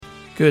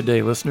Good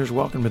day, listeners.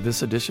 Welcome to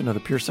this edition of the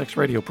Pure Sex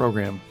Radio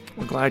program.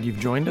 We're glad you've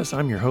joined us.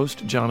 I'm your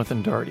host,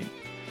 Jonathan Daugherty.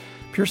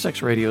 Pure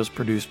Sex Radio is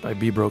produced by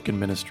Be Broken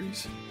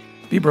Ministries.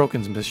 Be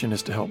Broken's mission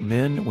is to help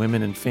men,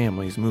 women, and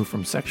families move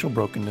from sexual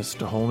brokenness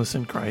to wholeness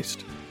in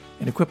Christ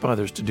and equip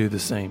others to do the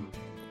same.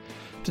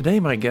 Today,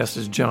 my guest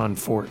is John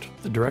Fort,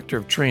 the Director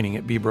of Training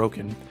at Be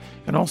Broken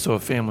and also a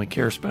family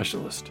care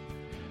specialist.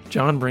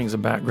 John brings a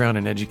background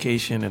in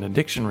education and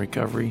addiction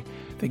recovery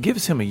that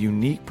gives him a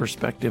unique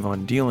perspective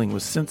on dealing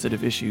with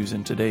sensitive issues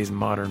in today's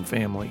modern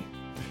family.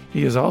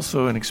 He is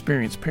also an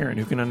experienced parent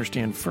who can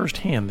understand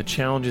firsthand the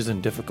challenges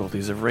and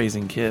difficulties of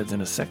raising kids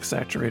in a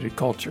sex-saturated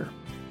culture.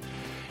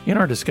 In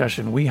our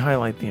discussion, we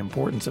highlight the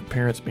importance of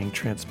parents being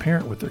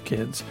transparent with their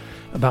kids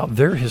about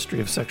their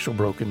history of sexual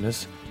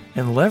brokenness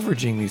and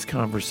leveraging these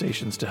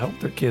conversations to help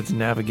their kids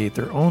navigate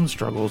their own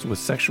struggles with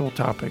sexual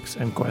topics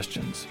and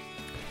questions.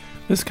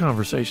 This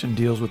conversation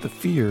deals with the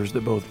fears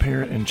that both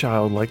parent and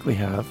child likely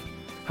have,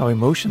 how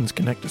emotions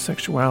connect to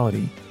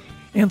sexuality,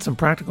 and some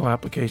practical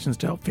applications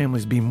to help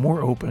families be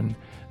more open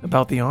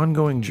about the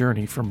ongoing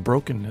journey from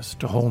brokenness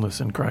to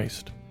wholeness in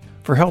Christ.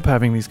 For help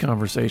having these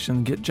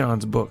conversations, get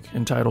John's book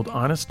entitled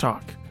Honest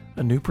Talk,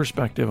 A New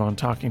Perspective on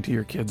Talking to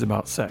Your Kids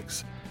About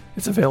Sex.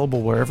 It's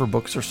available wherever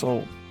books are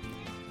sold.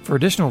 For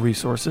additional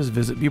resources,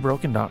 visit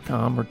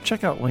BeBroken.com or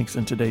check out links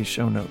in today's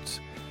show notes.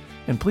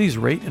 And please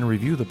rate and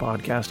review the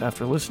podcast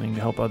after listening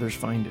to help others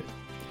find it.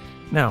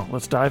 Now,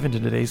 let's dive into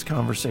today's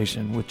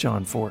conversation with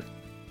John Fort.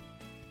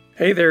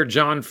 Hey there,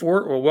 John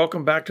Fort. Well,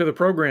 welcome back to the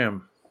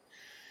program.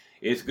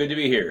 It's good to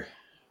be here.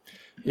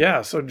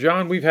 Yeah, so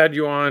John, we've had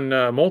you on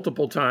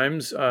multiple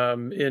times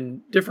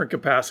in different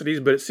capacities,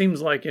 but it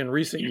seems like in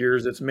recent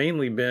years it's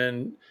mainly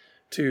been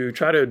to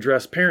try to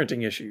address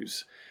parenting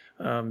issues.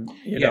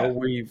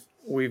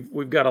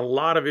 We've got a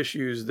lot of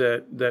issues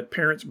that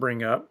parents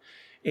bring up.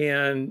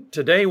 And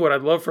today what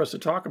I'd love for us to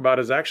talk about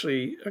is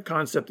actually a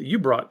concept that you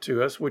brought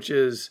to us, which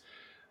is,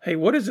 hey,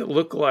 what does it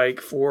look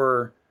like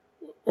or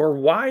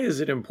why is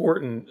it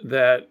important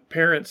that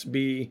parents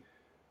be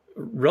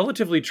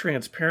relatively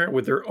transparent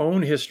with their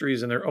own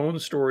histories and their own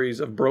stories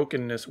of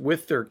brokenness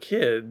with their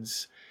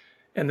kids,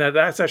 and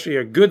that's actually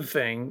a good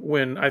thing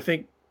when I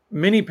think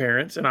many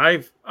parents, and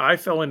I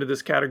fell into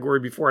this category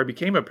before I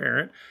became a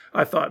parent.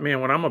 I thought, man,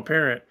 when I'm a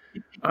parent,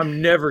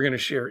 I'm never going to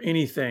share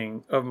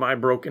anything of my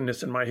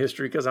brokenness and my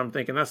history because I'm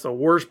thinking that's the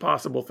worst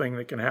possible thing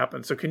that can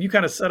happen. So can you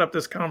kind of set up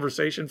this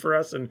conversation for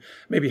us and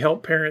maybe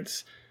help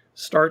parents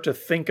start to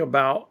think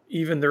about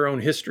even their own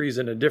histories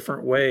in a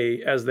different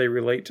way as they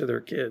relate to their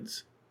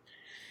kids?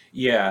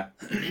 Yeah,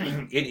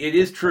 it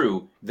is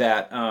true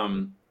that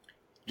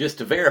just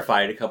to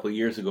verify it, a couple of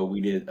years ago,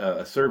 we did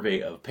a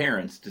survey of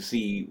parents to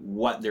see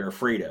what they're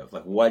afraid of.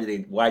 Like, why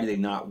do they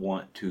not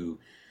want to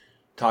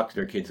talk to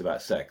their kids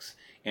about sex?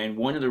 And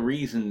one of the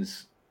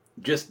reasons,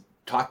 just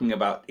talking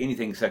about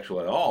anything sexual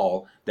at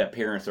all, that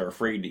parents are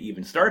afraid to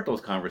even start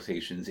those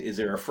conversations is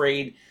they're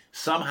afraid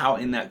somehow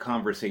in that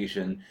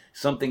conversation,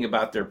 something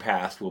about their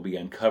past will be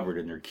uncovered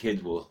and their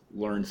kids will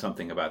learn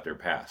something about their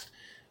past.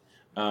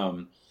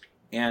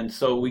 And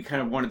so we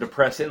kind of wanted to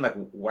press in, like,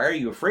 why are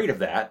you afraid of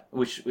that?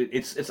 Which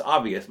it's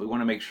obvious, but we want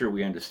to make sure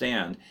we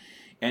understand.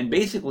 And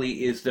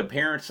basically is the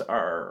parents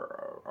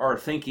are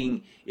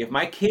thinking, if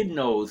my kid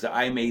knows that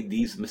I made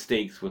these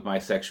mistakes with my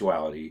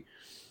sexuality,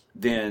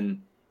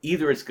 then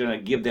either it's going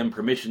to give them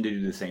permission to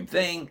do the same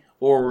thing,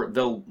 or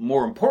they'll,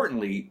 more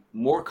commonly,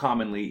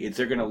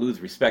 they're going to lose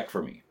respect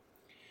for me.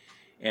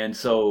 And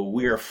so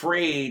we're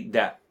afraid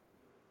that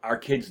our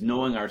kids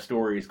knowing our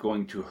story is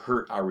going to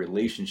hurt our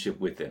relationship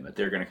with them, that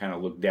they're going to kind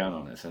of look down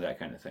on us and that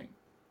kind of thing.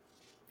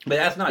 But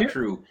that's not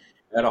true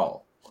at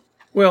all.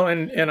 Well,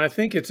 and I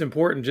think it's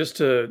important just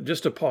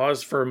to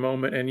pause for a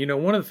moment. And,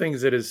 one of the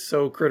things that is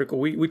so critical,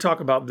 we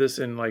talk about this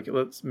in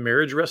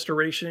marriage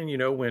restoration,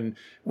 when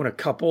a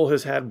couple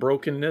has had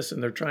brokenness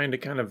and they're trying to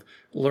kind of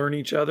learn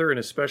each other. And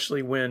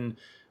especially when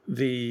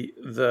the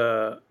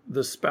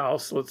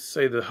spouse, let's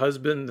say the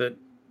husband that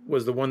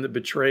was the one that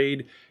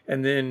betrayed,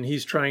 and then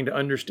he's trying to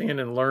understand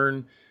and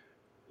learn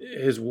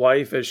his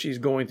wife as she's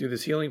going through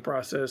this healing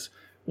process.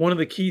 One of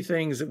the key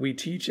things that we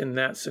teach in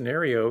that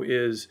scenario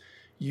is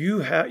you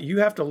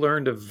have to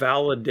learn to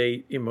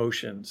validate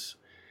emotions.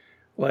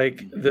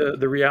 Like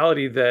the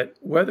reality that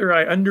whether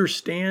I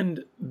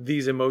understand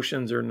these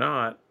emotions or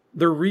not,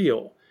 they're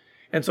real.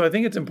 And so I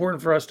think it's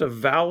important for us to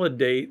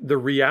validate the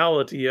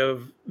reality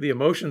of the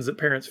emotions that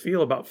parents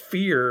feel about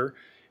fear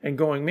and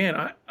going,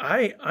 man,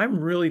 I'm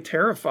really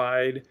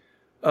terrified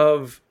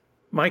of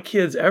my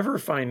kids ever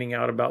finding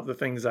out about the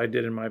things I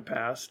did in my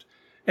past.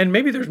 And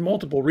maybe there's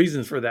multiple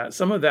reasons for that.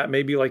 Some of that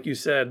may be, like you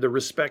said, the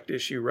respect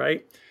issue,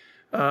 right?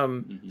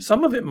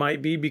 Some of it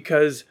might be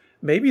because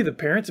maybe the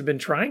parents have been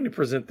trying to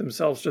present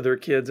themselves to their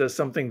kids as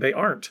something they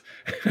aren't.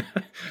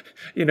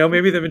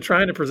 Maybe they've been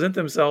trying to present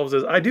themselves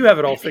as, I do have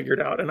it all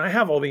figured out and I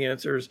have all the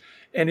answers.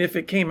 And if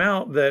it came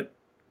out that,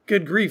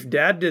 good grief,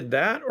 dad did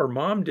that or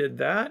mom did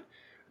that,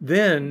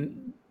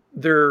 then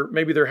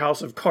maybe their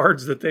house of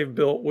cards that they've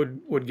built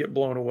would get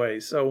blown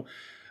away. So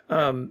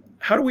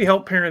How do we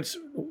help parents,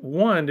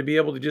 one, to be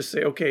able to just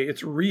say, okay,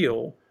 it's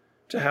real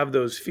to have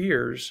those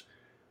fears,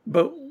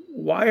 but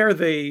why are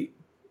they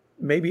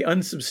maybe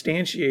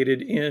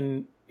unsubstantiated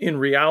in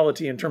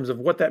reality in terms of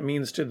what that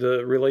means to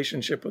the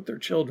relationship with their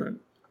children?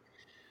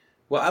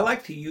 Well, I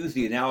like to use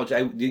the analogy.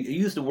 I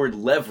use the word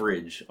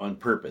leverage on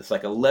purpose.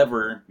 Like a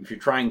lever, if you're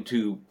trying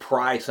to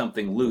pry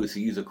something loose,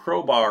 you use a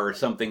crowbar or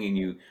something and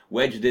you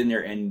wedge it in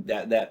there, and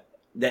that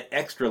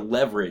extra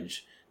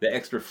leverage, the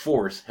extra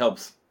force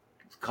helps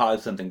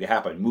cause something to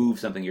happen, move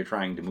something you're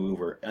trying to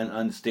move, or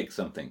unstick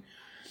something.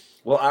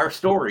 Well, our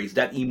stories,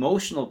 that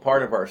emotional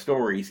part of our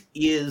stories,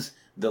 is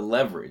the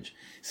leverage.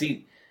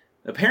 See,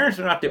 the parents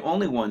are not the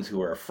only ones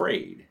who are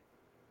afraid.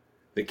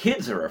 The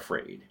kids are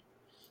afraid.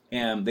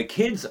 And the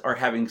kids are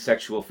having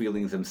sexual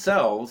feelings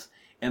themselves,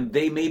 and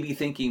they may be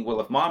thinking, well,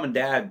 if mom and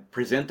dad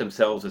present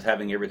themselves as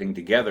having everything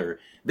together,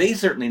 they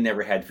certainly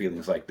never had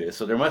feelings like this,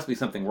 so there must be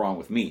something wrong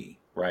with me,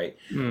 right?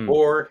 Mm.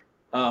 Or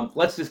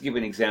let's just give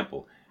an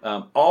example.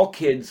 All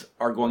kids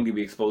are going to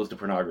be exposed to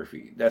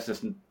pornography.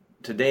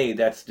 Today,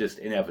 that's just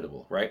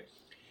inevitable, right?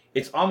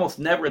 It's almost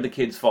never the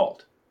kid's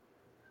fault.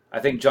 I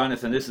think,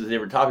 Jonathan, this is a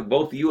different topic.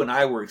 Both you and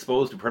I were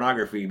exposed to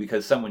pornography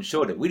because someone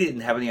showed it. We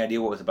didn't have any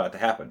idea what was about to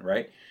happen,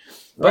 right?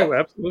 Oh, But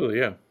absolutely,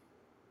 yeah.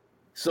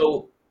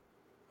 so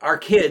our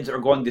kids are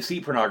going to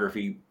see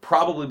pornography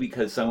probably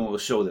because someone will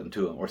show them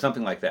to them or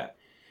something like that.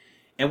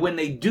 And when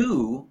they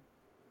do,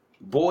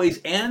 boys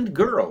and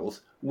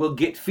girls will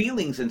get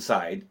feelings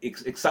inside,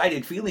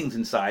 excited feelings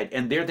inside,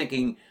 and they're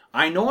thinking,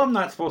 I know I'm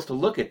not supposed to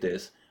look at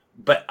this,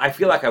 but I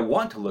feel like I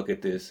want to look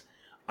at this.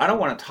 I don't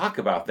want to talk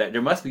about that.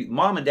 There must be,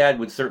 mom and dad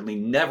would certainly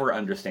never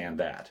understand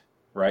that,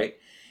 right?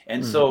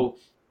 And Mm. so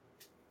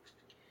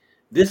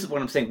this is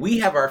what I'm saying. We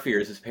have our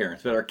fears as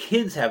parents, but our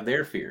kids have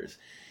their fears.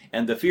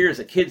 And the fears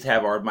that kids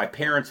have are my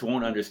parents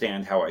won't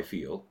understand how I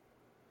feel,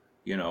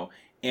 you know,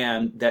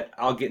 and that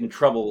I'll get in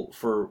trouble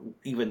for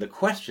even the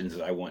questions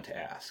that I want to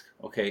ask.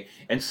 Okay.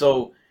 And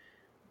so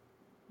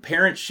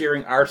parents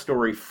sharing our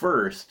story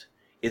first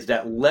is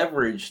that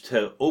leverage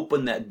to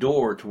open that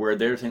door to where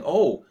they're saying,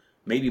 oh,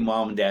 maybe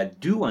mom and dad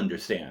do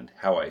understand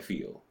how I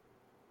feel,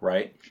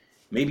 right?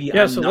 Maybe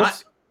Yeah, I'm so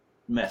not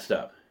messed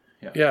up.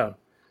 Yeah. yeah.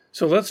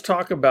 So let's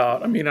talk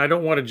about, I mean, I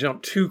don't want to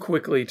jump too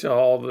quickly to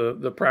all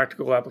the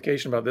practical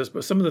application about this,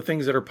 but some of the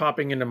things that are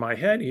popping into my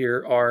head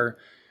here are,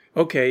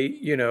 okay,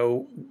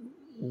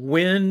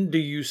 when do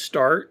you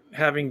start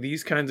having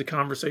these kinds of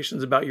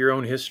conversations about your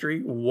own history?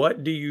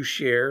 What do you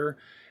share?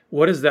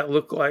 What does that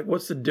look like?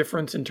 What's the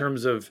difference in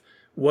terms of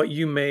what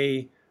you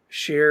may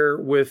share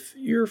with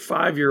your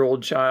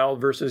 5-year-old child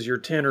versus your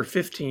 10 or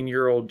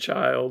 15-year-old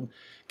child?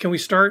 Can we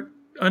start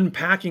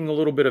unpacking a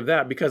little bit of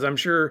that? Because I'm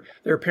sure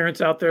there are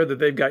parents out there that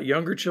they've got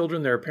younger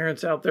children. There are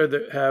parents out there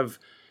that have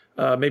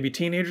maybe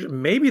teenagers.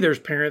 Maybe there's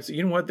parents,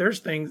 you know what, there's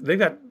things, they've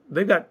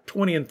got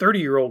 20 and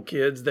 30-year-old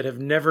kids that have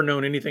never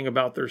known anything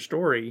about their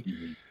story.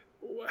 Mhm.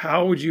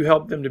 How would you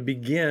help them to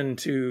begin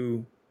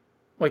to,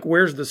 like,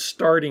 where's the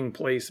starting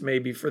place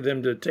maybe for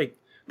them to take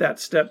that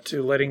step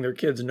to letting their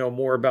kids know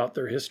more about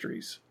their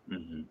histories?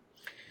 Mhm.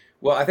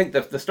 Well, I think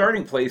the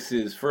starting place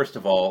is, first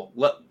of all,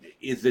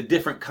 is the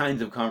different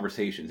kinds of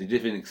conversations, the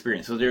different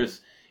experience. So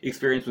there's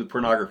experience with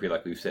pornography,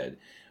 like we've said.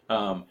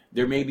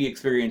 There may be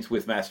experience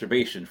with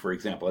masturbation, for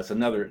example. That's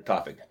another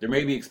topic. There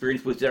may be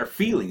experience with their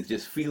feelings,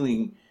 just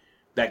feeling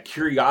that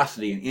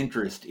curiosity and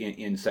interest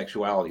in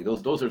sexuality.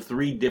 Those are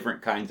 3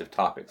 different kinds of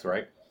topics,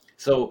 right?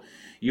 So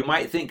you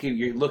might think,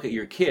 you look at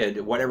your kid,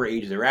 at whatever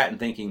age they're at, and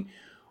thinking,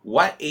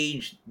 what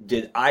age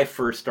did I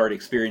first start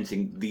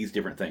experiencing these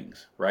different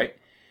things, right?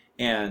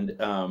 And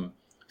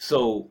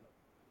so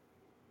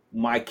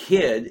my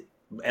kid,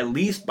 at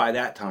least by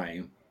that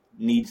time,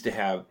 needs to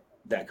have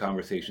that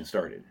conversation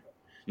started.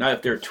 Now,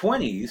 if they're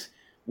 20s,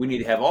 we need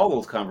to have all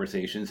those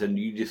conversations, and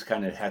you just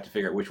kind of have to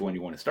figure out which one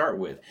you want to start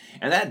with.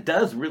 And that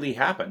does really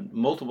happen.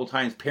 Multiple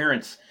times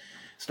parents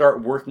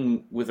start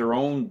working with their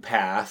own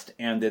past,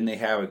 and then they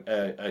have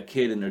a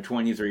kid in their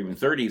 20s or even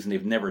 30s, and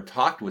they've never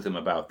talked with them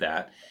about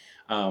that.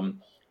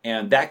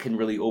 And that can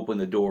really open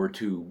the door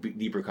to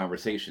deeper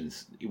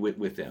conversations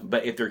with them.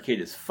 But if their kid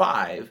is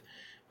 5,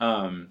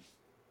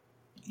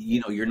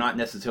 you're not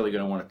necessarily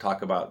going to want to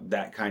talk about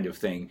that kind of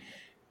thing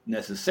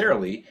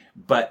necessarily.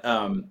 But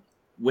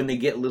when they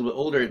get a little bit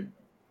older,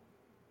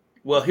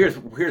 well,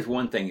 here's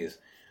one thing is,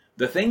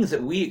 the things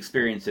that we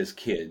experience as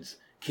kids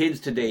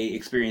today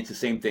experience the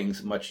same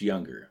things much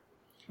younger.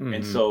 Mm-hmm.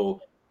 And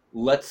so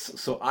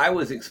I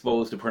was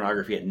exposed to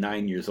pornography at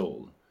 9 years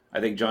old. I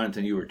think,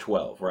 Jonathan, you were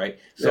 12, right?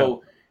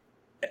 So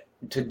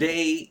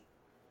today,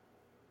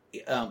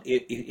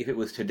 if it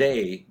was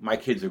today, my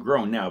kids are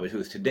grown now, but if it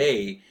was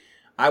today,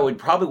 I would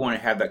probably want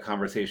to have that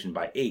conversation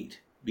by 8,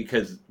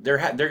 because they're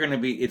going to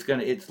be,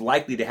 it's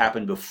likely to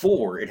happen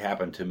before it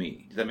happened to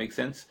me. Does that make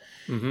sense?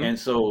 Mm-hmm. And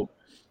so,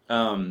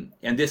 and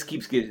this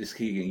keeps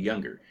getting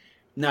younger.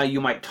 Now,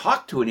 you might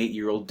talk to an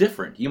 8-year-old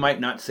different. You might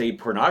not say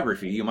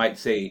pornography. You might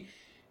say,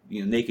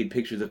 naked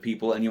pictures of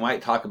people, and you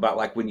might talk about,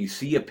 like, when you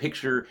see a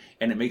picture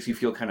and it makes you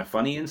feel kind of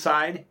funny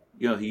inside.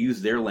 to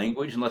use their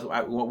language unless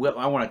I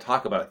want to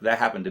talk about it. That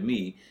happened to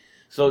me.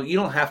 So you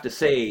don't have to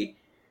say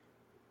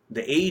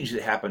the age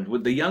that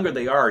happened. The younger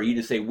they are, you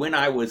just say, when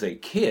I was a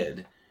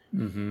kid,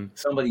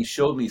 somebody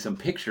showed me some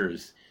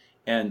pictures,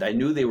 and I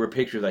knew they were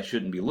pictures I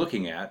shouldn't be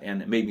looking at,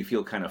 and it made me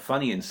feel kind of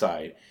funny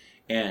inside.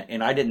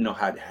 And I didn't know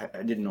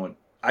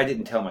I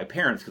didn't tell my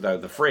parents because I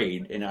was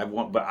afraid,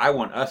 but I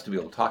want us to be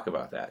able to talk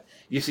about that.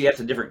 You see, that's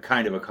a different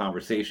kind of a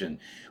conversation.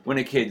 When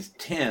a kid's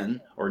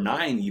 10 or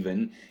 9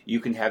 even, you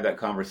can have that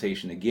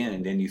conversation again,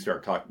 and then you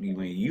start talking, you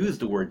may use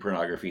the word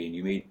pornography, and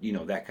you may,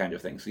 that kind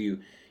of thing. So you're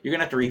going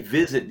to have to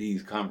revisit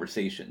these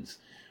conversations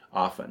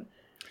often.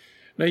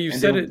 Now you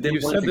said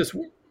this.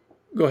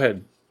 Go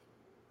ahead.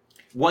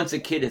 Once a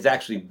kid has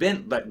actually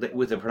been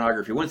with the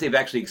pornography, once they've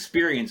actually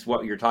experienced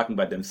what you're talking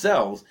about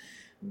themselves,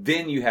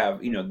 then you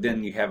have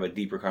a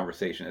deeper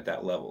conversation at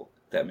that level.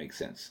 If that makes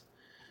sense.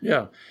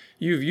 Yeah.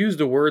 You've used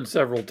a word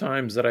several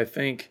times that I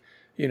think,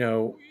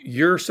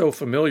 you're so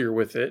familiar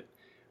with it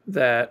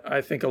that I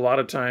think a lot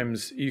of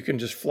times you can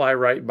just fly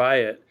right by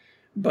it.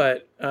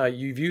 But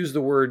you've used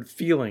the word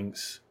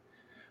feelings.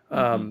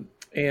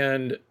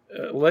 And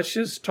let's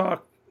just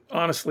talk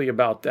honestly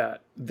about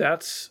that.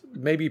 That's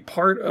maybe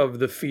part of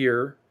the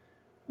fear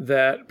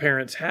that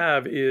parents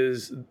have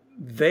is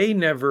they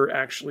never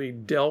actually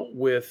dealt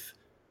with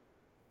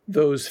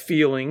those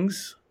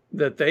feelings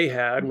that they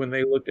had when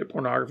they looked at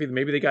pornography.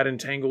 Maybe they got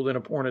entangled in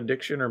a porn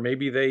addiction, or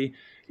maybe they,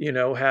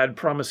 had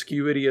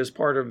promiscuity as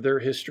part of their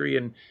history.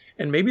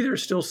 And maybe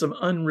there's still some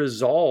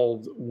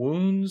unresolved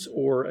wounds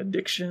or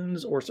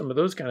addictions or some of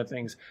those kind of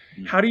things.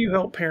 How do you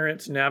help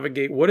parents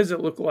navigate? What does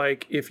it look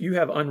like if you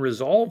have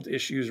unresolved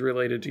issues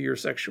related to your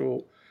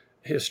sexual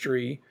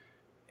history?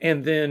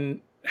 And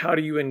then how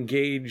do you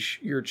engage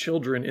your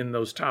children in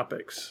those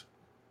topics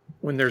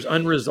when there's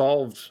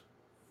unresolved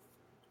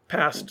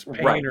past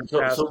pain or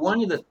past? So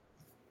one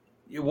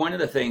of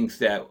the things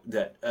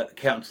that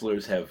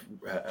counselors have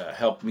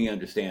helped me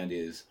understand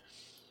is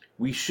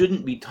we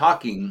shouldn't be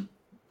talking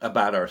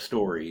about our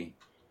story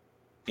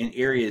in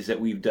areas that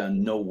we've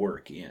done no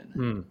work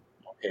in.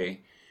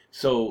 Okay,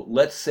 so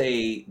let's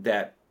say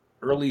that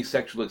early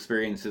sexual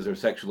experiences or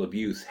sexual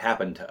abuse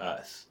happened to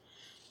us.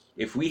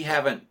 If we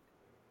haven't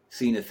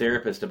seen a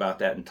therapist about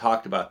that and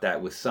talked about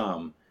that with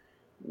some,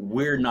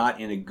 we're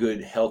not in a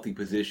good, healthy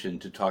position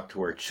to talk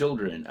to our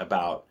children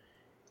about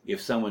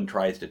if someone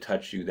tries to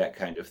touch you, that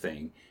kind of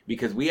thing,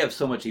 because we have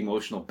so much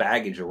emotional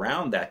baggage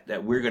around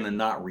that we're going to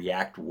not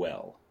react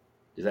well.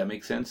 Does that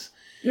make sense?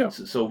 Yeah.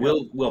 So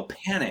we'll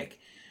panic.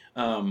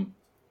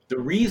 The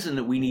reason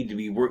that we need to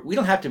be we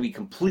don't have to be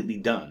completely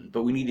done,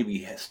 but we need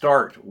to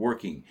start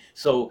working.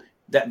 So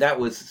that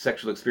was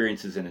sexual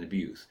experiences and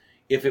abuse.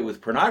 If it was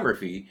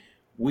pornography,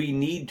 we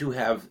need to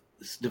have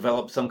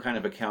developed some kind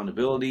of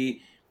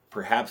accountability,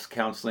 perhaps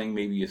counseling,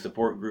 maybe a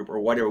support group or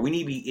whatever. We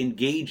need to be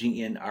engaging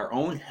in our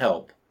own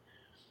help.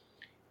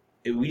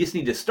 We just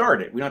need to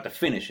start it. We don't have to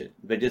finish it,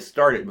 but just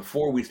start it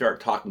before we start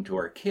talking to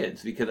our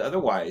kids. Because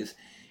otherwise,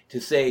 to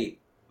say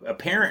a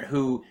parent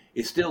who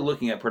is still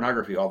looking at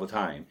pornography all the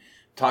time,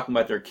 talking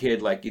about their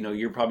kid like,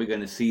 you're probably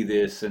going to see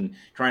this, and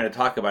trying to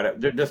talk about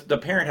it, the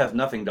parent has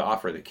nothing to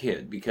offer the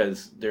kid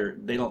because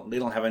they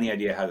don't have any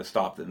idea how to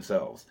stop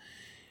themselves.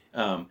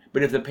 But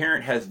if the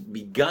parent has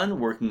begun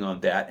working on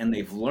that and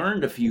they've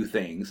learned a few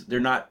things, they're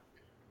not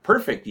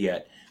perfect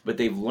yet, but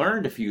they've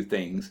learned a few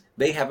things,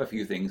 they have a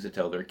few things to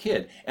tell their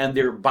kid. And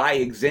they're, by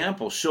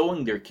example,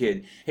 showing their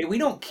kid, hey, we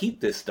don't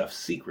keep this stuff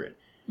secret.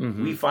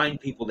 We find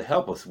people to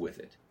help us with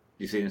it.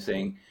 You see what I'm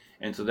saying?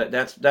 And so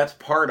that's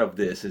part of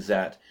this, is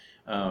that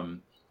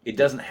it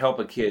doesn't help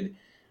a kid.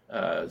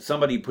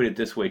 Somebody put it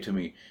this way to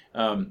me.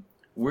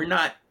 We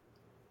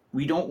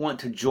don't want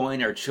to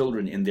join our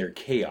children in their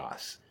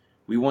chaos.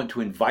 We want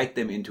to invite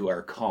them into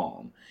our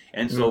calm.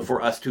 And so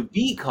for us to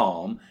be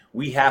calm,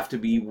 we have to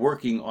be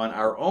working on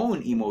our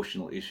own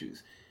emotional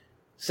issues.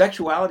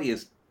 Sexuality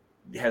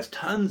has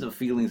tons of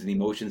feelings and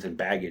emotions and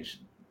baggage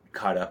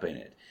caught up in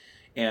it.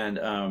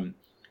 And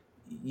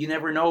you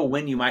never know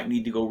when you might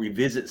need to go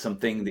revisit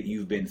something that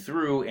you've been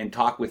through and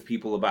talk with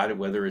people about it,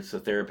 whether it's a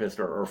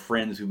therapist or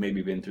friends who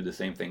maybe been through the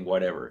same thing,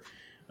 whatever.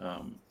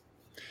 Well,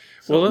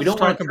 let's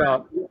talk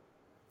about...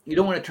 You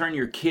don't want to turn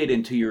your kid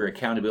into your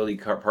accountability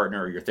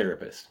partner or your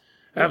therapist.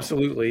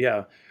 Absolutely,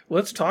 yeah.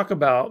 Let's talk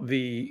about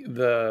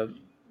the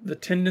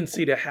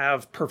tendency to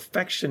have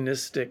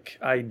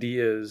perfectionistic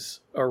ideas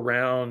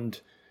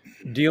around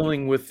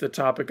dealing with the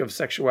topic of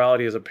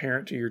sexuality as a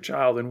parent to your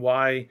child, and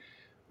why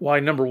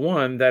number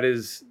one,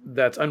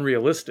 that's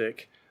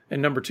unrealistic,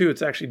 and number two,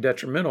 it's actually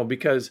detrimental,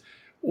 because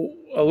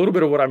a little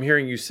bit of what I'm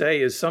hearing you say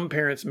is some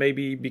parents,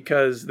 maybe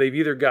because they've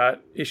either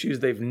got issues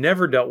they've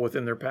never dealt with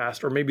in their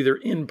past, or maybe they're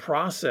in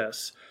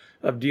process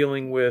of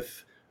dealing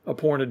with a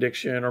porn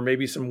addiction, or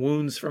maybe some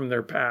wounds from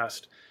their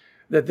past,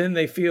 that then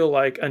they feel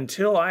like,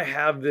 until I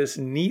have this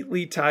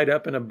neatly tied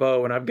up in a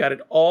bow and I've got it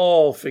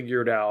all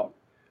figured out,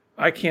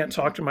 I can't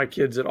talk to my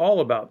kids at all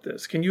about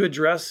this. Can you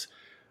address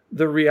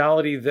the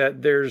reality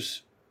that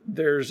there's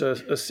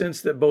a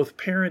sense that both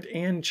parent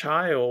and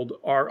child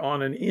are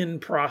on an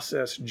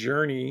in-process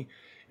journey,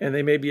 and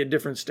they may be at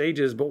different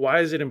stages, but why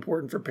is it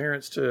important for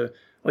parents to,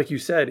 like you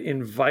said,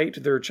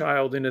 invite their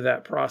child into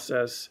that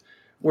process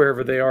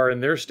wherever they are in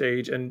their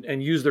stage,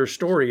 and use their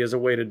story as a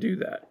way to do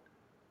that?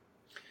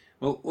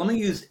 Well, let me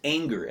use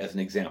anger as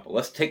an example.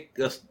 Let's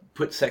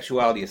put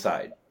sexuality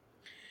aside.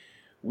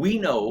 We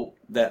know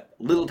that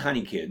little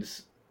tiny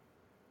kids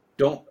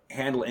don't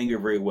handle anger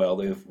very well.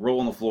 They roll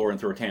on the floor and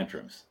throw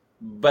tantrums.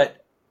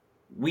 But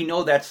we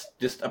know that's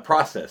just a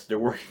process they're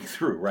working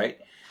through, right?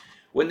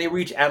 When they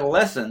reach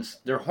adolescence,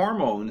 their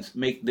hormones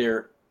make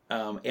their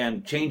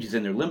and changes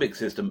in their limbic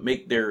system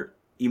make their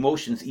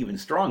emotions even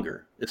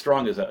stronger, as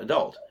strong as an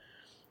adult.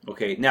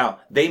 Okay, now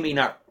they may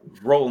not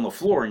roll on the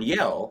floor and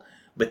yell,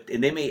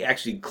 and they may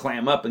actually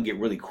clam up and get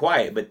really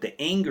quiet, but the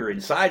anger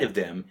inside of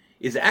them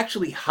is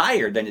actually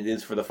higher than it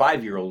is for the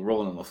 5-year-old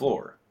rolling on the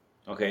floor.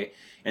 Okay,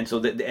 and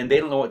so and they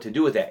don't know what to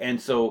do with that,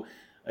 and so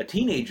a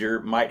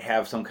teenager might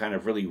have some kind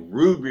of really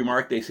rude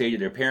remark they say to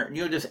their parent,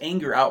 just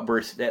anger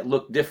outbursts that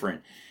look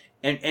different,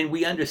 and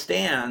we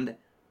understand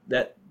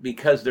that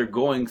because they're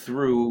going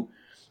through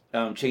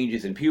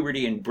changes in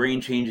puberty and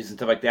brain changes and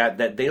stuff like that,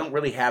 that they don't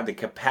really have the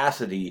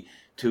capacity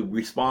to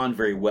respond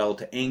very well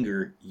to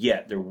anger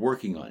yet. They're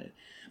working on it.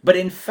 But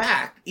in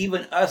fact,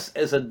 even us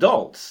as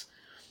adults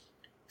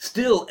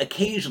still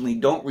occasionally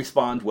don't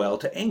respond well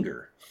to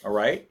anger, all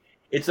right?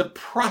 It's a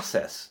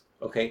process,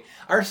 okay?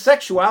 Our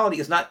sexuality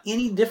is not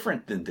any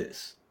different than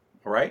this,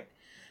 all right?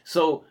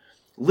 So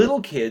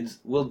little kids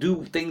will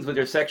do things with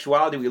their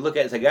sexuality. We look at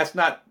it and say, that's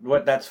not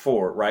what that's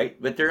for,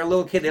 right? But they're a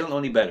little kid. They don't know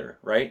any better,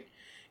 right?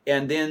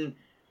 And then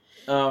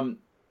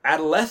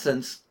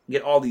adolescents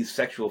get all these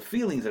sexual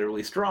feelings that are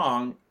really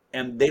strong,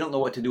 and they don't know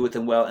what to do with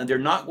them well, and they're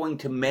not going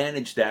to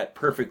manage that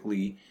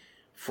perfectly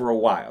for a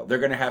while. They're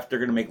going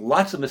to make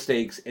lots of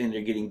mistakes, and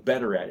they're getting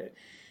better at it.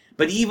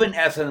 But even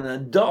as an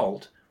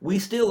adult, we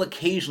still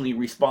occasionally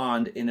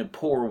respond in a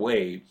poor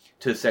way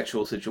to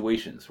sexual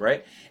situations,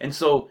 right? And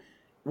so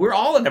we're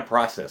all in a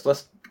process.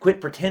 Let's quit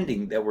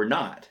pretending that we're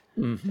not,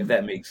 if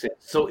that makes sense.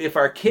 So if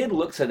our kid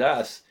looks at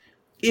us,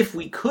 if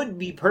we could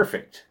be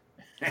perfect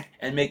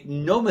and make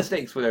no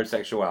mistakes with our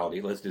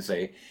sexuality, let's just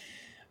say,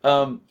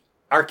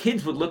 our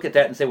kids would look at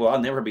that and say, well, I'll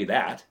never be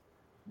that.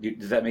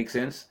 Does that make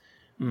sense?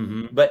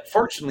 Mm-hmm. But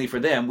fortunately for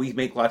them, we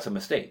make lots of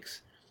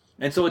mistakes.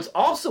 And so it's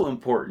also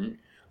important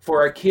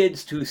for our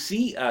kids to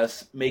see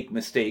us make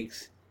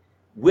mistakes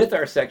with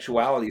our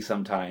sexuality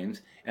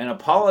sometimes and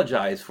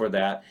apologize for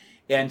that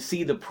and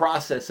see the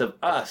process of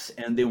us,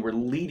 and then we're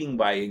leading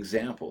by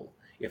example,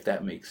 if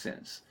that makes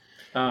sense.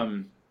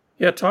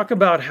 Yeah, talk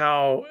about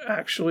how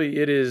actually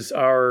it is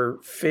our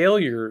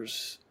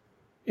failures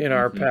in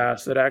our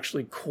past that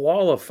actually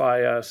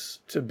qualify us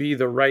to be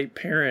the right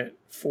parent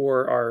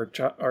for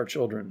our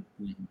children.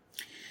 Mm-hmm.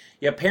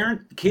 Yeah,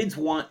 kids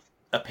want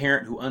a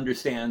parent who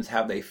understands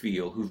how they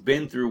feel, who've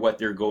been through what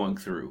they're going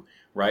through,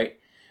 right?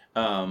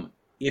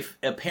 If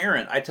a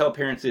parent, I tell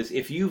parents this,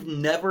 if you've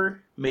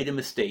never made a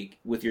mistake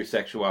with your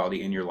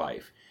sexuality in your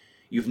life,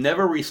 you've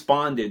never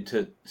responded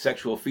to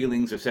sexual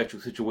feelings or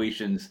sexual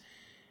situations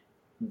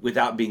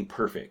without being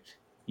perfect,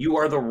 you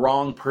are the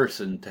wrong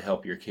person to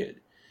help your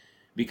kid.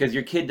 Because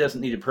your kid doesn't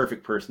need a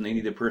perfect person. They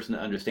need a person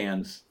that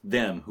understands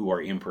them who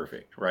are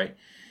imperfect, right?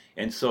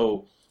 And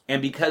so,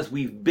 and because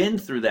we've been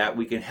through that,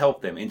 we can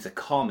help them. And it's a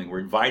calming.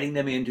 We're inviting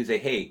them in to say,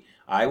 hey,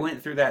 I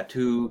went through that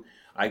too.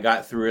 I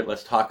got through it.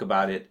 Let's talk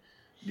about it.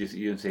 Just,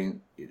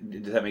 saying,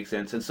 does that make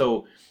sense? And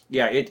so,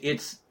 yeah,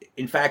 it's,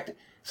 in fact,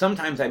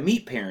 sometimes I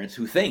meet parents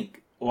who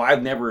think, well,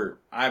 I've never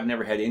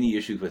had any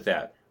issues with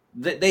that.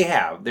 They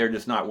have. They're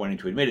just not wanting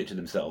to admit it to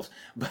themselves.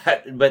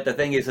 But the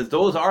thing is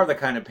those are the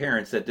kind of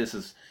parents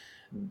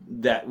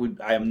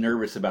I am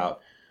nervous about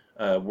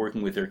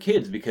working with their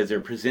kids, because they're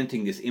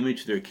presenting this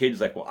image to their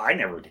kids like, well, I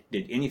never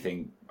did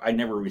anything. I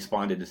never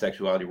responded to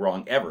sexuality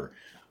wrong ever.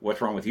 What's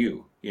wrong with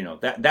you?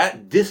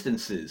 That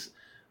distances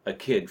a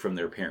kid from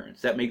their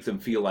parents. That makes them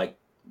feel like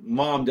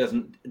mom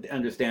doesn't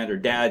understand or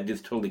dad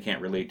just totally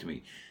can't relate to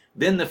me.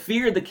 Then the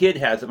fear the kid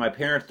has that my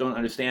parents don't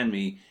understand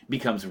me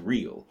becomes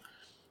real.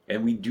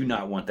 And we do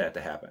not want that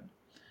to happen.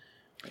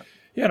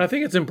 Yeah, and I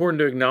think it's important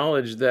to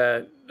acknowledge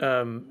that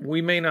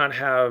we may not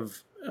have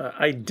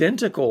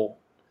identical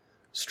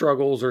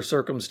struggles or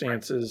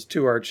circumstances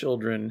to our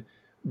children,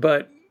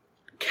 but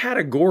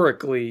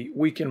categorically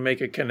we can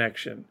make a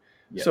connection.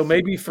 Yes. So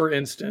maybe, for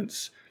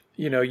instance,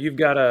 you've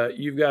got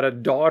a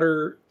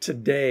daughter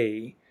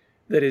today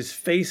that is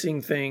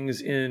facing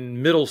things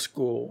in middle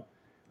school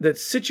that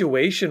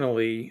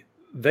situationally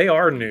they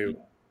are new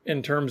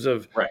in terms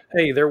of, right,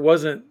 hey, there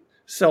wasn't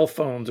cell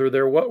phones, or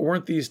there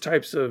weren't these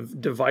types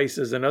of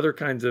devices and other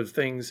kinds of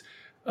things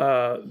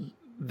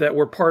that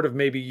were part of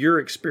maybe your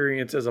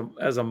experience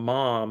as a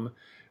mom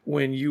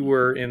when you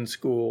were in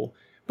school.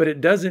 But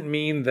it doesn't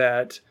mean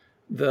that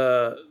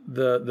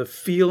the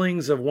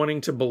feelings of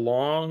wanting to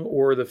belong,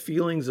 or the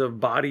feelings of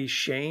body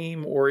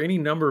shame, or any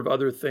number of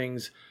other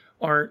things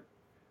aren't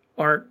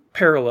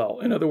parallel.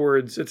 In other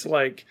words, it's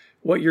like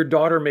what your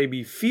daughter may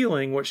be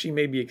feeling, what she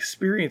may be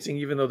experiencing,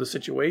 even though the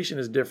situation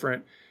is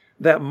different,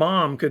 that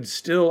mom could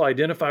still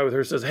identify with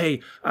her, says,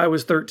 hey, I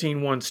was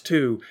 13 once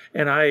too.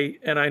 And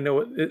I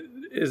know it.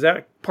 Is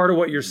that part of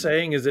what you're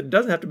saying? Is it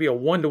doesn't have to be a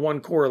one-to-one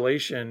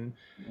correlation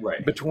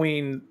Right.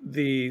 between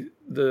the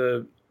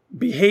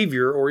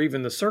behavior or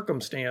even the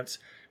circumstance,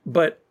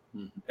 but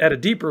at a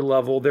deeper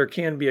level, there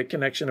can be a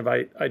connection of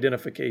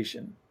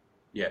identification.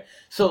 Yeah.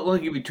 So let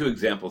me give you two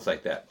examples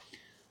like that.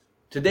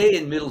 Today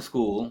in middle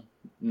school,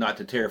 not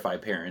to terrify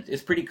parents,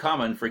 it's pretty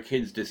common for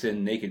kids to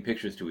send naked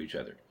pictures to each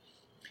other.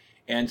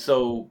 And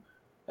so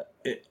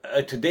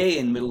today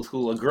in middle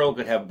school, a girl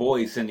could have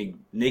boys sending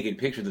naked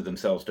pictures of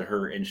themselves to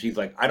her, and she's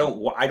like, I don't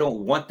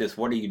want this.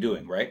 What are you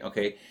doing?" Right?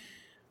 Okay.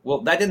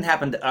 Well, that didn't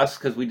happen to us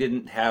because we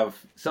didn't have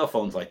cell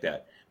phones like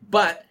that.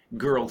 But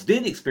girls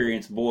did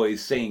experience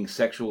boys saying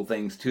sexual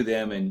things to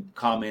them and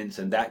comments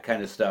and that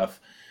kind of stuff.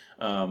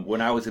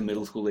 When I was in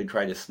middle school, they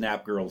tried to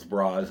snap girls'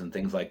 bras and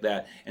things like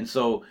that. And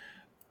so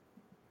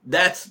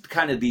that's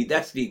kind of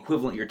that's the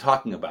equivalent you're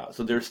talking about.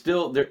 So there's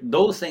still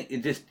those things.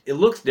 It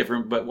looks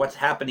different, but what's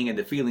happening and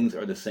the feelings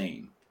are the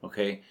same.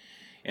 Okay.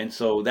 And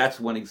so that's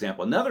one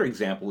example. Another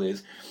example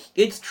is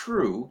it's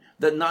true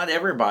that not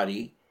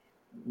everybody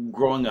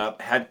growing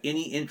up had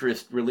any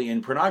interest really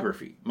in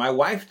pornography. My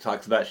wife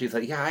talks about it. She's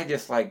like, yeah,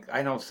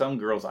 I know some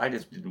girls, I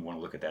just didn't want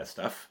to look at that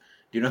stuff.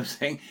 Do you know what I'm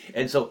saying?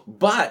 And so,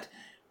 but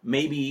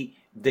maybe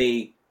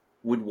they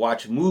would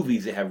watch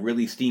movies that have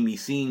really steamy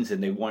scenes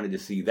and they wanted to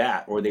see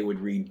that, or they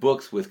would read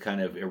books with kind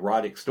of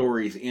erotic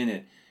stories in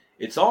it.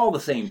 It's all the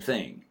same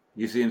thing.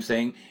 You see what I'm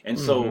saying? And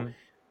so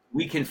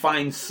we can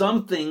find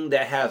something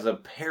that has a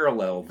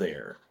parallel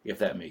there, if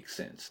that makes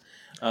sense.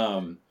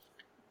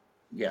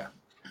 Yeah.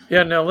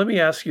 Yeah. Now let me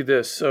ask you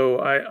this. So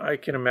I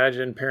can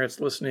imagine parents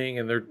listening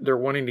and they're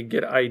wanting to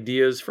get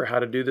ideas for how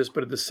to do this,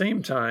 but at the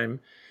same time,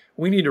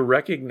 we need to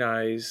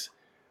recognize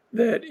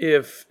that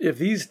if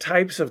these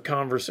types of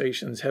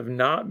conversations have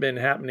not been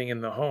happening in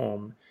the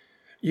home,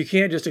 you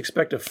can't just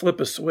expect to flip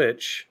a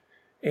switch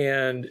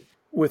and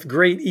with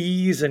great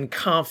ease and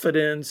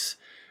confidence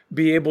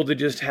be able to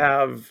just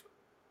have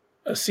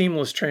a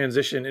seamless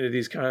transition into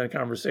these kind of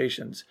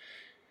conversations.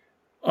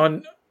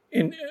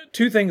 In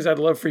two things I'd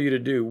love for you to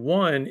do.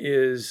 One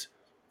is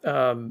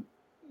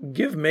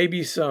give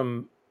maybe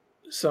some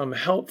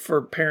help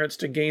for parents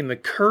to gain the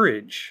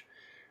courage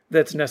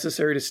that's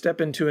necessary to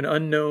step into an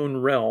unknown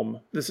realm.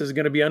 This is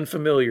going to be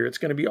unfamiliar. It's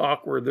going to be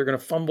awkward. They're going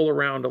to fumble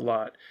around a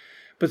lot.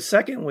 But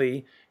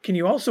secondly, can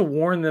you also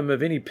warn them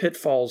of any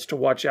pitfalls to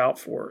watch out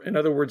for? In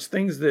other words,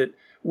 things that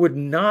would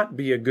not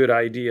be a good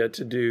idea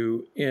to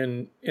do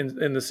in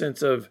the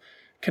sense of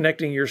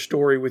connecting your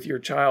story with your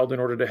child in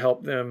order to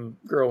help them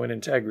grow in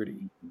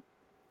integrity.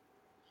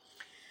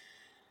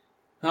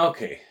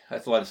 Okay,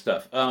 that's a lot of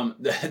stuff.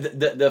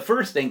 The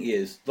first thing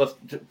is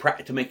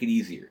to make it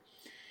easier.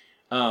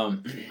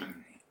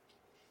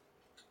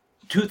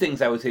 Two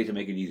things I would say to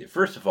make it easier.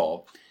 First of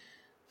all,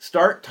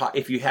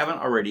 if you haven't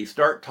already,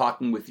 start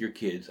talking with your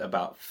kids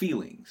about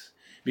feelings,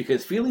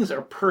 because feelings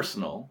are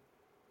personal,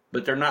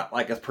 but they're not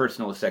like as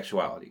personal as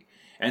sexuality.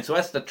 And so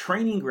that's the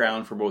training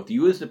ground for both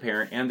you as the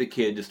parent and the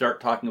kid to start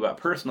talking about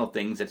personal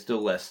things that's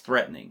still less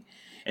threatening.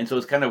 And so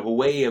it's kind of a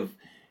way of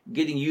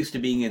getting used to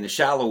being in the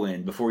shallow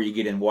end before you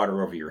get in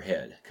water over your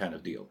head kind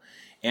of deal.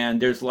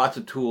 And there's lots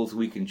of tools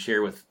we can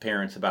share with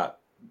parents about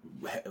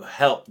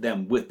help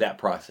them with that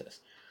process.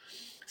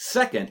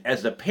 Second,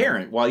 as a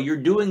parent, while you're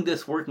doing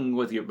this, working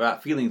with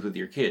about feelings with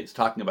your kids,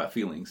 talking about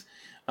feelings,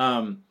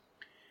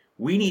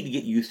 we need to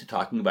get used to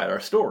talking about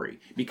our story.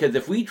 Because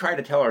if we try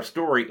to tell our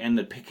story and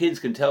the kids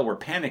can tell we're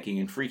panicking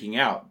and freaking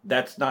out,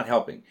 that's not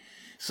helping.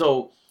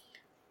 So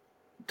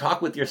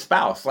talk with your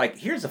spouse. Like,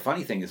 here's the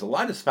funny thing is a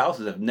lot of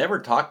spouses have never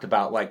talked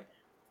about, like,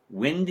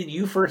 when did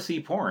you first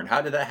see porn?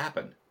 How did that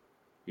happen?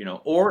 You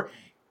know, or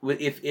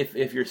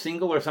if you're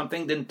single or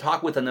something, then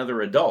talk with another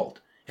adult.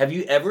 Have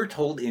you ever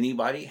told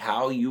anybody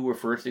how you were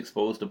first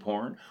exposed to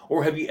porn?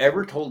 Or have you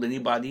ever told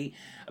anybody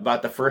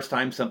about the first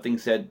time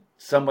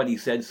somebody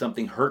said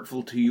something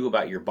hurtful to you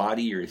about your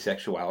body or your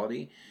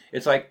sexuality?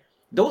 It's like,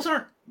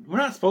 we're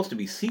not supposed to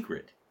be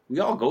secret.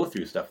 We all go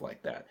through stuff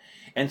like that.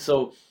 And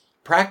so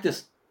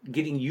practice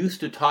getting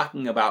used to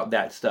talking about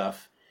that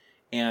stuff.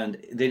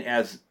 And then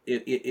as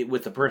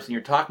with the person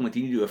you're talking with,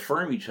 you need to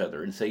affirm each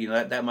other and say, you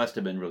know, that must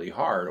have been really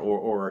hard.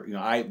 Or you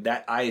know,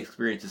 I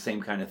experienced the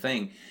same kind of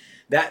thing.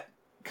 That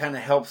kind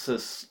of helps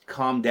us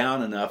calm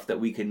down enough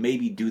that we can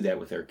maybe do that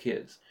with our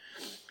kids.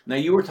 Now,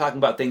 you were talking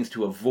about things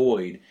to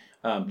avoid,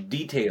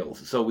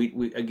 details. So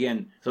we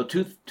again, so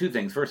two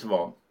things. First of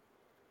all,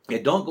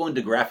 don't go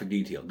into graphic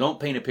detail. Don't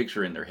paint a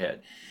picture in their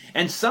head.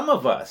 And some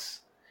of us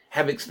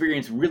have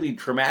experienced really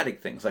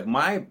traumatic things. Like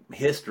my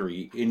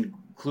history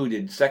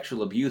included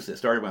sexual abuse that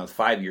started when I was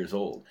 5 years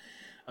old.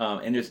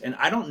 And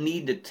I don't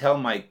need to tell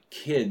my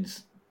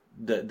kids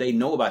that they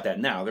know about that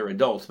now. They're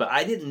adults, but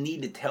I didn't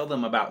need to tell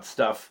them about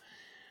stuff,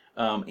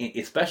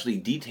 especially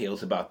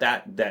details about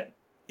that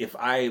if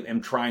I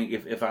am trying,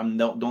 if I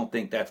don't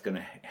think that's going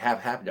to have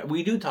happened.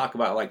 We do talk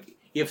about, like,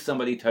 if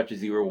somebody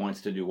touches you or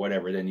wants to do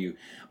whatever, then you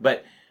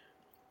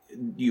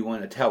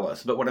want to tell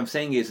us. But what I'm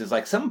saying is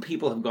like some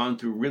people have gone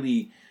through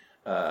really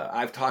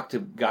I've talked to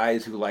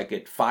guys who, like,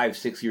 at 5,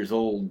 6 years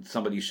old,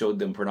 somebody showed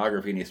them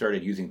pornography and they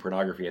started using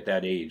pornography at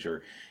that age,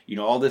 or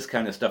all this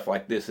kind of stuff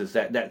like this. Is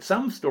that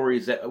some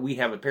stories that we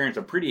have as parents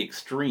are pretty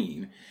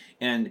extreme,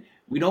 and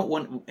we don't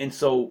want, and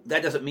so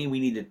that doesn't mean we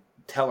need to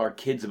tell our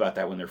kids about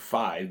that when they're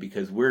 5,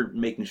 because we're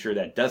making sure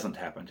that doesn't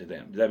happen to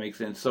them. Does that make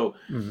sense? So,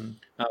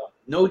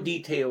 no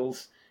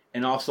details,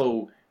 and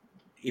also,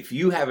 if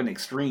you have an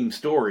extreme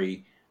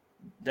story,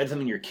 that doesn't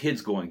mean your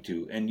kid's going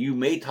to, and you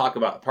may talk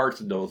about parts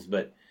of those,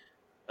 but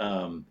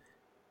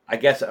I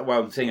guess what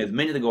I'm saying is, a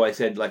minute ago I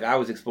said, like, I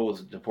was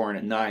exposed to porn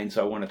at 9,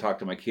 so I want to talk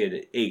to my kid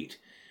at 8.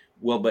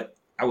 Well, but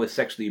I was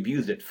sexually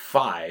abused at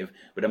 5,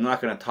 but I'm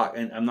not going to talk,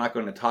 and I'm not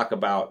going to talk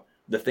about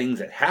the things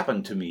that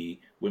happened to me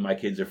when my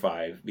kids are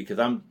 5, because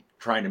I'm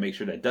trying to make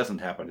sure that doesn't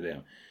happen to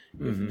them.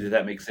 Does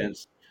that make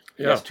sense?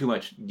 Yeah. That's too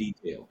much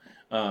detail.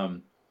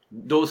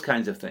 Those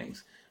kinds of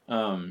things.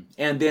 And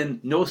then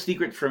no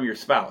secrets from your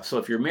spouse. So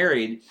if you're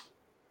married,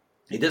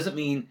 it doesn't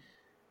mean,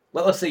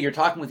 let's say you're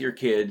talking with your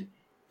kid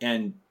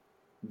and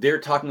they're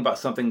talking about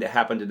something that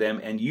happened to them,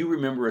 and you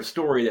remember a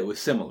story that was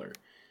similar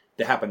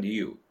that happened to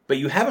you, but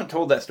you haven't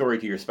told that story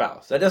to your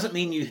spouse. That doesn't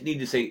mean you need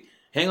to say,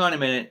 hang on a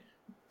minute,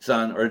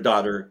 son or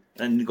daughter,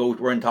 and go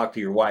run and talk to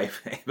your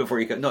wife before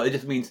you come. No, it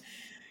just means,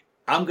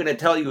 I'm going to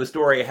tell you a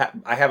story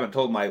I haven't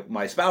told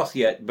my spouse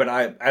yet, but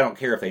I don't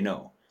care if they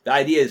know. The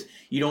idea is,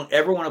 you don't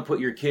ever want to put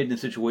your kid in a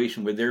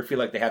situation where they feel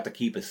like they have to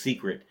keep a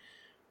secret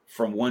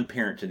from one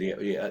parent to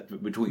the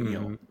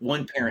between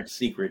one parent's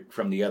secret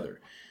from the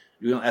other.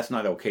 That's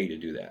not okay to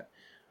do that.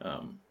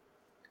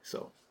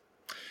 So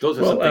those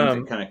are some things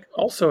that kind of.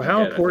 Also,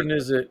 how important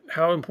is it?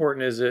 How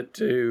important is it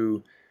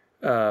to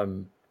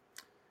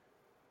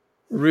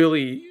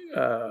really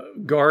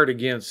guard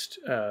against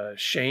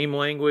shame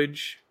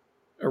language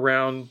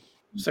around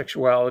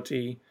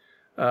sexuality,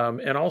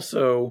 and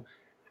also,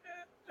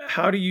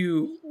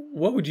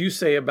 what would you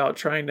say about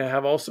trying to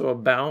have also a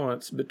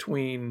balance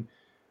between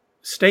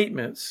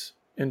statements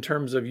in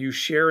terms of you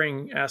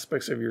sharing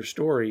aspects of your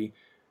story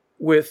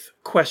with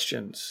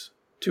questions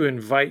to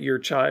invite your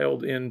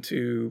child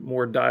into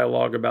more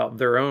dialogue about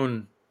their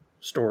own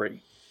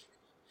story?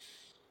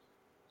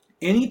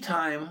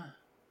 Anytime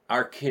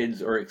our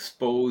kids are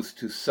exposed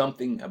to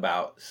something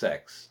about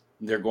sex,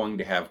 they're going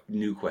to have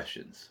new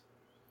questions.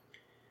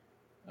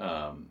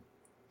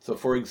 So,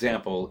 for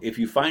example, if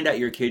you find out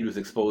your kid was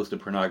exposed to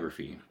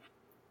pornography,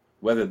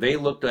 whether they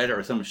looked at it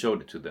or someone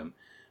showed it to them,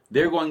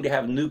 they're going to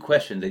have new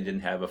questions they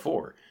didn't have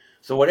before.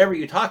 So whatever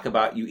you talk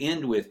about, you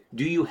end with,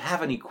 do you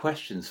have any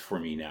questions for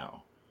me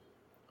now?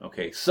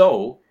 Okay,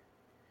 so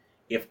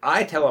if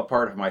I tell a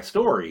part of my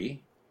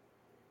story,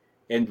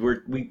 and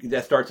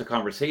that starts a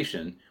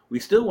conversation, we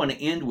still want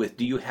to end with,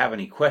 do you have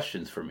any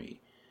questions for me?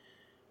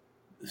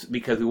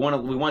 Because we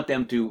want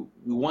them to,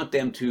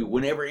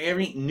 whenever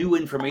any new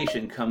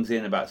information comes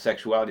in about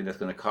sexuality that's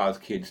going to cause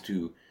kids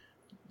to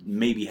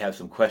maybe have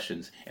some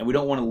questions, and we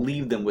don't want to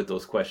leave them with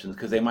those questions,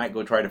 because they might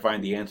go try to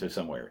find the answer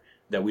somewhere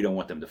that we don't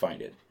want them to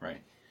find it,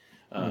 right?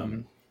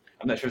 I'm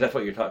not sure if that's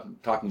what you're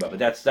talking about, but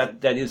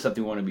that is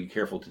something we want to be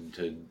careful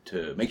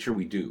to make sure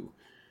we do.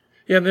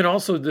 Yeah, and then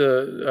also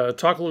to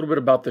talk a little bit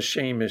about the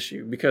shame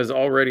issue, because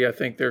already I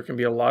think there can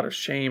be a lot of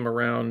shame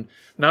around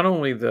not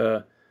only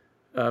the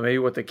maybe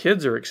what the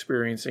kids are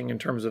experiencing in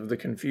terms of the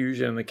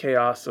confusion, the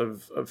chaos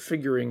of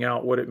figuring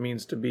out what it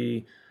means to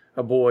be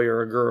a boy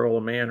or a girl,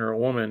 a man or a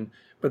woman,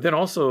 but then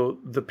also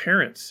the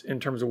parents in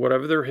terms of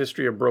whatever their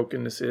history of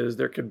brokenness is.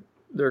 There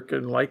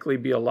could likely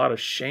be a lot of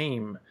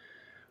shame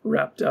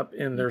wrapped up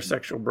in their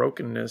sexual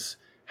brokenness.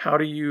 How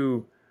do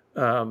you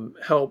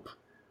help,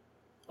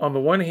 on the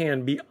one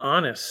hand, be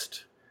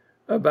honest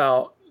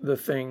about the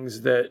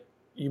things that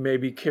you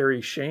maybe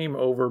carry shame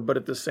over, but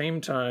at the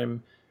same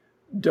time,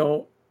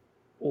 don't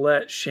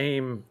let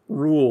shame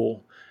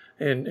rule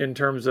in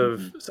terms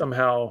of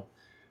somehow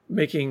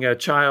making a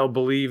child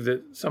believe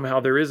that somehow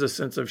there is a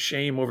sense of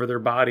shame over their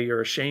body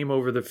or a shame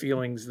over the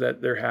feelings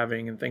that they're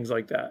having and things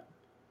like that?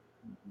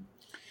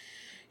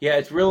 Yeah,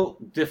 it's real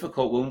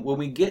difficult when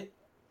we get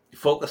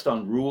focused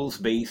on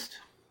rules-based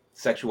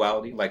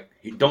sexuality, like,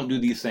 don't do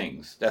these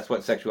things. That's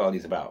what sexuality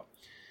is about.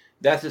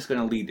 That's just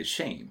going to lead to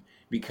shame,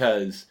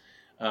 because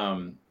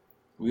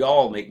we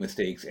all make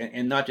mistakes,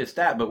 and not just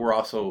that, but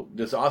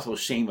there's also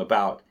shame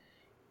about,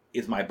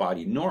 is my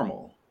body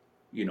normal?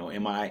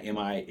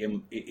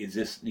 Is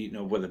this,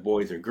 whether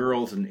boys or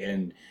girls,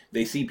 and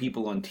they see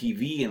people on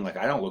TV and, like,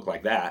 I don't look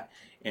like that,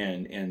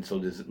 and so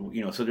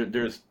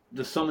there's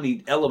so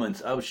many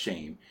elements of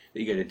shame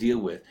that you got to deal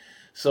with.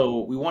 So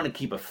we want to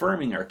keep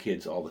affirming our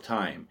kids all the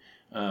time.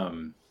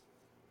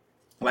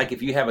 Like,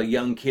 if you have a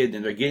young kid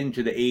and they're getting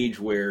to the age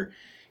where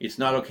it's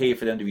not okay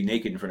for them to be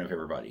naked in front of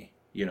everybody,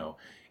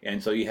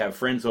 and so you have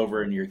friends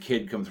over and your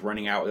kid comes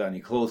running out without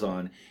any clothes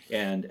on,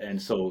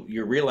 and so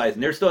you're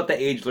realizing they're still at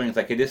the age learning, it's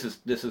like, hey, this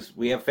is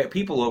we have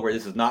people over,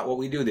 this is not what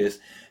we do this.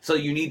 So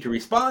you need to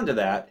respond to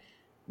that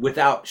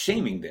without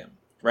shaming them,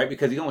 right?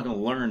 Because you don't want them to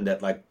learn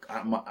that, like,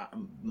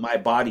 my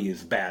body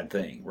is a bad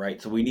thing,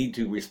 right? So we need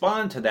to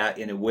respond to that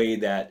in a way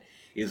that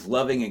is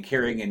loving and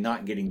caring and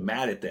not getting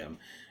mad at them,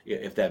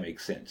 if that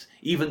makes sense.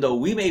 Even though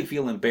we may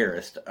feel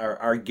embarrassed,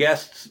 our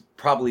guests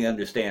probably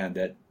understand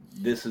that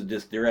this is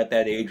just, they're at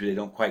that age where they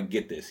don't quite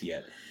get this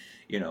yet,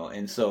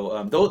 and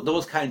so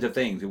those kinds of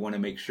things, we want to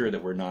make sure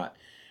that we're not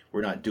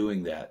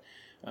doing that.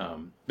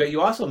 But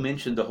you also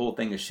mentioned the whole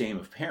thing of shame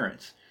of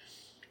parents.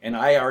 And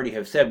I already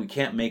have said we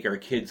can't make our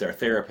kids our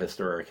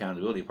therapist or our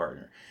accountability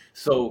partner.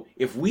 So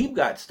if we've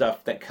got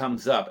stuff that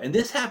comes up, and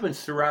this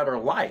happens throughout our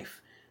life,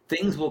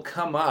 things will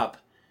come up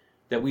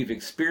that we've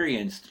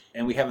experienced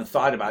and we haven't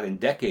thought about in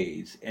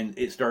decades, and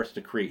it starts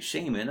to create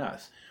shame in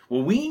us.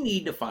 Well, we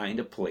need to find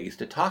a place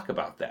to talk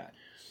about that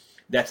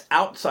that's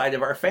outside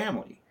of our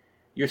family.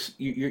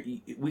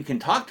 We can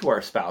talk to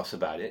our spouse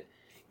about it.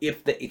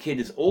 If the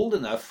kid is old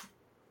enough,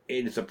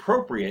 it is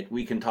appropriate,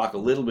 we can talk a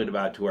little bit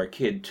about it to our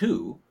kid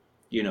too,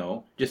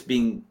 just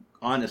being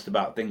honest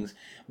about things.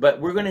 But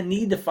we're going to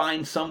need to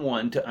find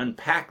someone to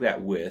unpack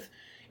that with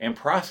and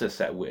process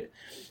that with.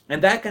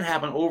 And that can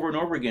happen over and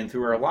over again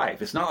through our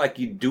life. It's not like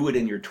you do it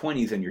in your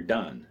 20s and you're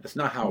done. That's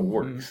not how it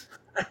works.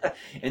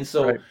 And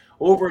so right.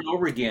 Over and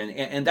over again,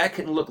 and that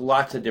can look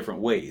lots of different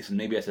ways. And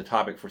maybe that's a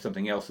topic for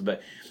something else.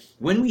 But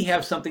when we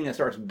have something that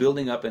starts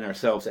building up in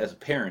ourselves as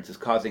parents, is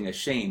causing us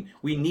shame,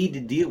 we need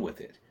to deal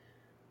with it.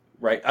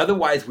 Right?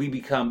 Otherwise,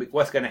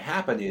 what's going to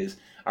happen is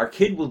our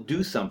kid will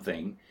do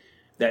something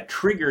that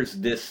triggers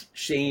this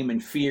shame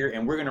and fear,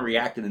 and we're going to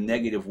react in a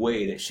negative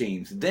way that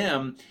shames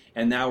them,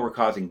 and now we're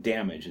causing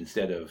damage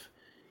instead of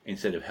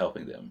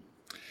helping them.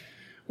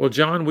 Well,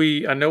 John,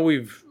 I know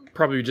we've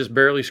probably just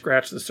barely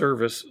scratched the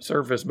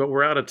surface, but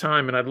we're out of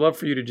time, and I'd love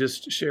for you to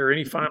just share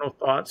any final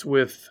thoughts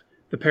with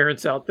the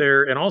parents out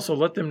there, and also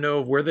let them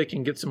know where they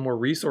can get some more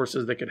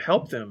resources that could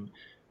help them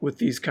with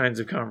these kinds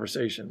of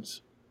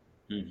conversations.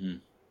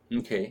 Mm-hmm.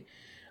 Okay.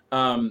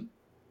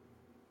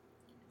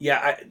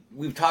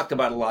 We've talked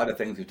about a lot of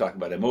things. We've talked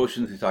about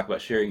emotions. We've talked about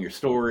sharing your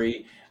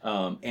story.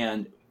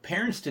 And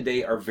parents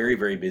today are very,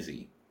 very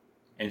busy.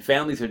 And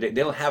families they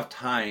don't have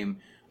time.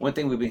 One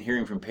thing we've been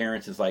hearing from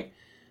parents is like,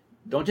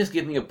 don't just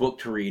give me a book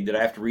to read that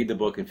I have to read the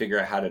book and figure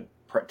out how to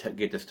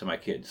get this to my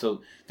kids.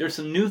 So there's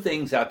some new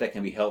things out that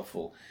can be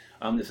helpful.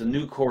 There's a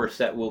new course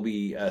that will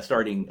be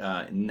starting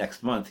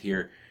next month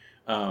here.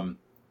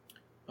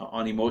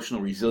 On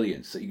emotional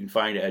resilience that you can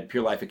find at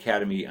Pure Life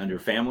Academy under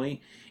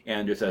family,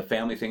 and there's a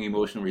family thing,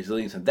 emotional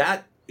resilience, and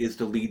that is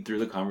to lead through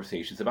the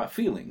conversations about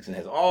feelings, and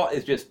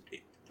it's just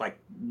like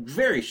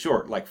very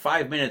short, like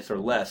 5 minutes or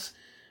less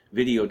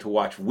video to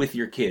watch with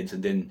your kids,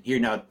 and then here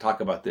now talk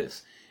about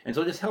this, and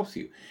so it just helps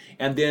you.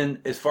 And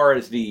then as far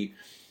as the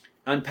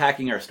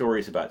unpacking our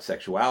stories about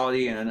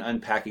sexuality and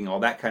unpacking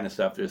all that kind of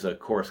stuff, there's a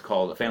course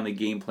called A Family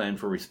Game Plan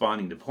for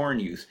Responding to Porn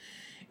Use.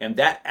 And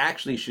that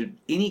actually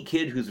any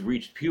kid who's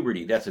reached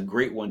puberty, that's a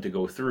great one to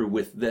go through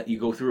you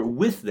go through it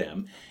with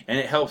them, and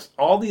it helps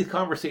all these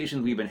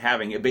conversations we've been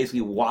having. It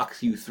basically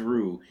walks you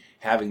through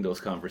having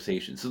those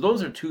conversations. So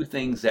those are two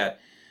things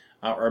that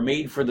are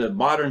made for the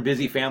modern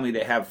busy family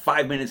that have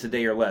 5 minutes a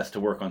day or less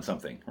to work on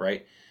something,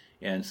 right?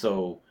 And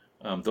so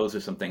those are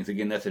some things.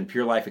 Again, that's in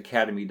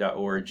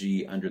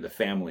purelifeacademy.org under the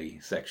family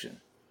section.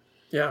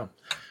 Yeah.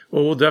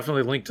 Well, we'll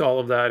definitely link to all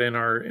of that in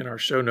our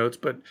show notes,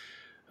 but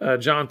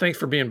John, thanks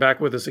for being back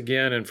with us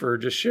again and for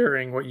just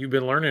sharing what you've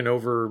been learning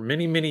over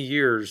many, many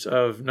years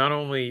of not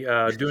only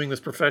doing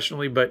this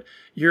professionally, but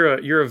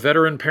you're a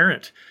veteran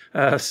parent.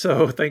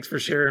 So thanks for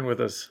sharing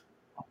with us.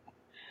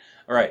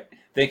 All right.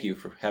 Thank you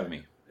for having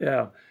me.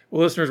 Yeah.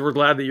 Well, listeners, we're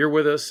glad that you're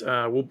with us.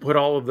 We'll put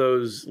all of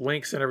those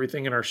links and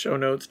everything in our show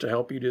notes to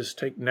help you just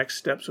take next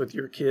steps with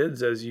your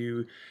kids as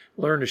you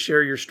learn to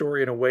share your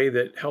story in a way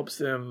that helps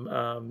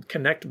them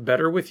connect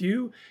better with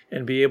you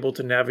and be able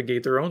to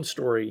navigate their own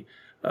story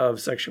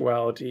of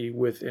sexuality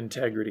with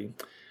integrity.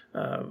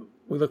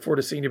 We look forward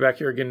to seeing you back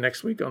here again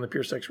next week on the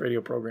Pure Sex Radio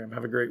program.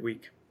 Have a great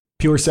week.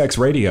 Pure Sex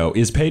Radio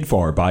is paid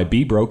for by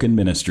Be Broken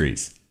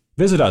Ministries.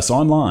 Visit us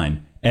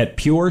online at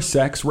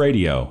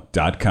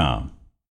puresexradio.com.